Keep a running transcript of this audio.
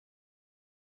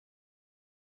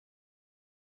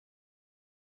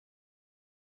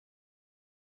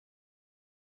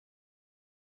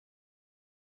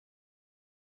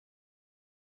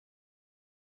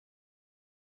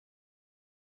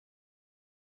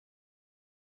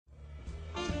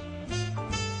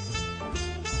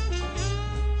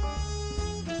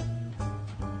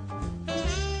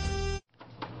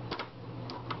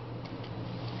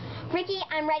Ricky,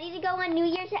 I'm ready to go on New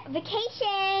Year's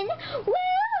vacation. Woo!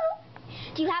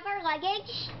 Do you have our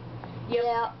luggage? Yep.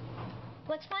 Yeah.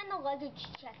 Let's find the luggage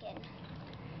check-in.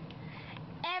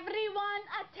 Everyone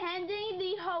attending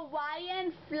the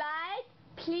Hawaiian flight,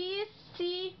 please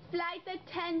see flight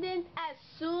attendant as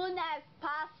soon as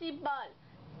possible.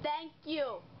 Thank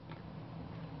you.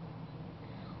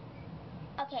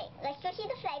 Okay, let's go see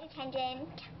the flight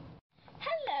attendant.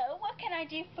 Hello, what can I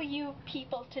do for you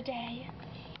people today?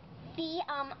 The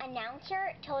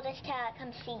announcer told us to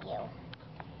come see you.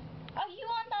 Are you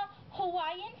on the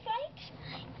Hawaiian flight?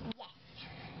 Yes.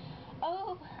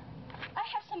 Oh, I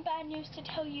have some bad news to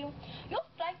tell you. Your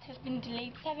flight has been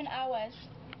delayed 7 hours.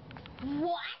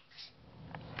 What?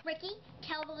 Ricky,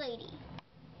 tell the lady.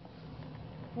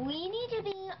 We need to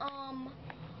be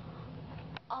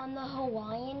on the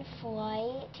Hawaiian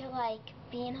flight to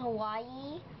be in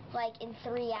Hawaii in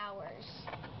 3 hours.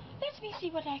 Let me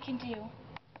see what I can do.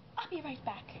 I'll be right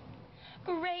back.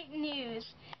 Great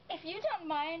news. If you don't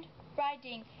mind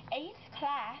riding 8th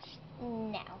class...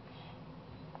 No.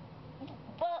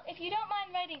 Well, if you don't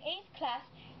mind riding 8th class,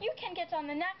 you can get on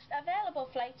the next available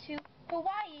flight to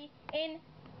Hawaii in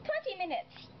 20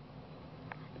 minutes.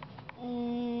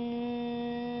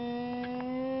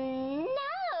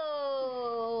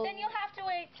 No. Then you'll have to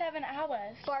wait 7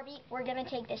 hours. Barbie, we're gonna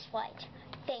take this flight.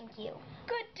 Thank you.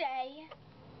 Good day.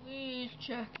 Please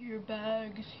check your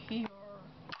bags here.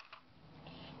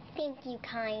 Thank you,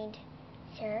 kind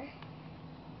sir.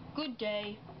 Good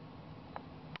day.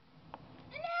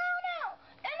 No.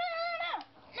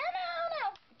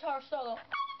 Guitar solo.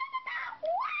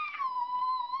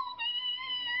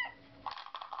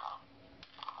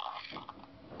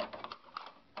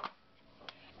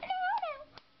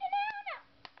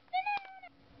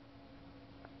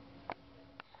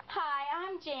 Hi,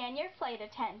 I'm Jan, your flight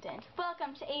attendant.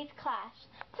 Welcome to 8th class.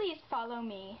 Please follow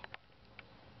me.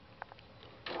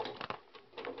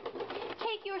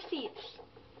 Take your seats.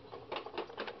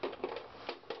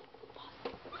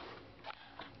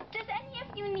 Does any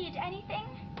of you need anything?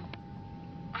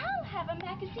 I'll have a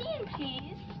magazine,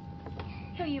 please.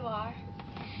 Here you are.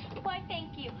 Why,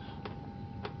 thank you.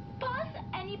 Pause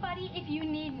anybody if you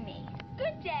need me.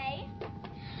 Good day.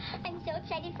 I'm so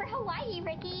excited for Hawaii,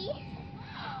 Ricky.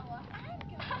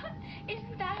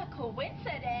 Isn't that a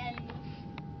coincidence?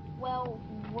 Well,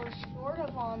 we're sort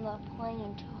of on the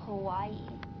plane to Hawaii.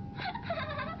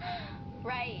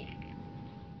 Right.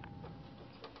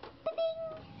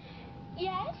 Ba-ding.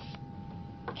 Yes?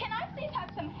 Can I please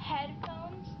have some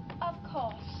headphones? Of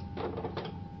course.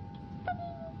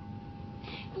 Ba-ding.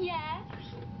 Yes?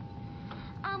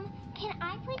 Can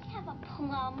I please have a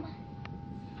plum?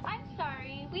 I'm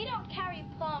sorry, we don't carry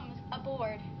plums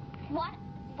aboard. What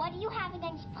do you have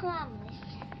against plums?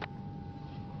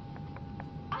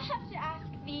 I have to ask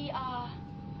the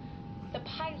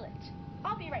pilot.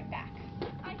 I'll be right back.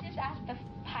 I just asked the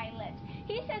pilot.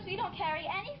 He says we don't carry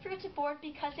any fruit aboard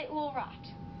because it will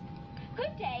rot.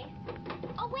 Good day.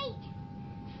 Oh, wait.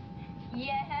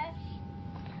 Yes?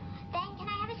 Then can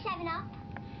I have a 7-Up?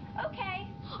 Okay.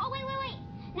 Oh, wait.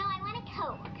 No, I want a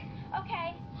Coke.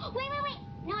 Okay. Wait.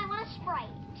 No, I want a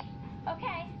Sprite.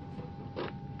 Okay.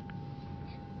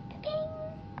 Ding.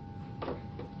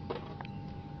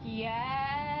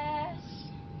 Yes?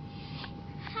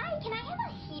 Hi, can I have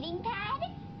a heating pad?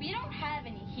 We don't have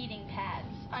any heating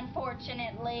pads,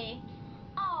 unfortunately.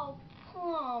 Oh,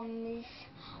 plums.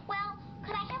 Well,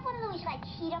 could I have one of those,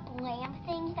 heat up lamp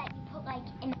things that you put,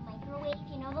 in the microwave?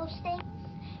 You know those things?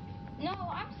 No,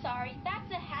 I'm sorry.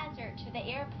 That's a hazard to the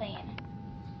airplane.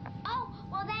 Oh,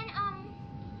 well then,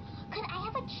 could I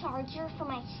have a charger for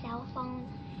my cell phone?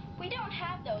 We don't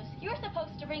have those. You're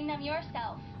supposed to bring them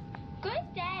yourself.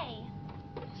 Good day.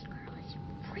 This girl is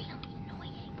really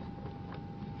annoying.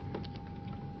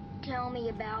 Tell me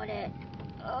about it.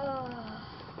 Ugh.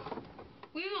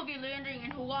 We will be landing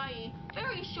in Hawaii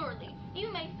very shortly.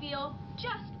 You may feel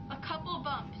just a couple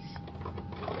bumps.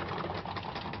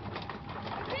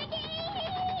 Ricky!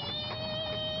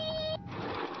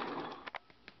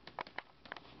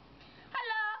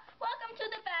 Hello, welcome to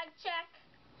the bag check.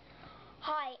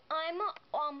 Hi, I'm,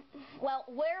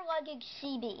 wear luggage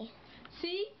CB.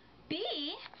 CB?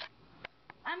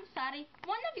 I'm sorry,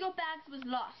 one of your bags was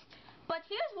lost, but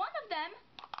here's one of them.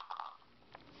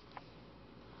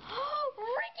 Oh,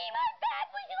 Ricky, my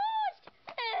bag was lost!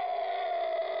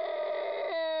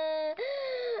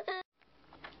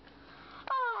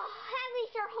 Oh, at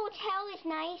least our hotel is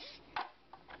nice.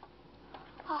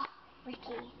 Oh,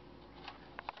 Ricky.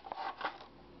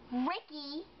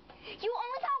 Ricky, you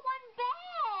only got one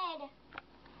bed!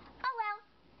 Oh well,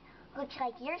 looks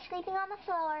like you're sleeping on the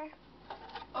floor.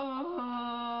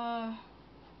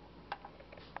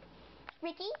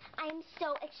 Ricky, I'm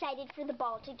so excited for the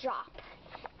ball to drop.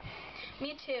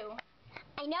 Me too.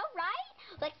 I know,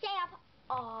 right? Let's stay up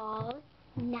all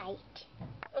night.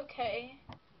 Okay.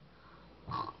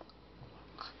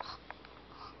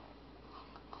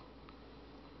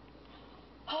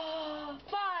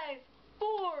 Five,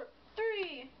 4,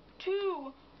 3,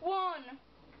 2, 1.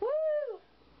 Woo!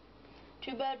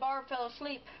 Too bad Barb fell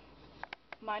asleep.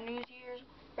 My New Year's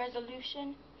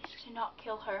resolution is to not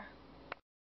kill her.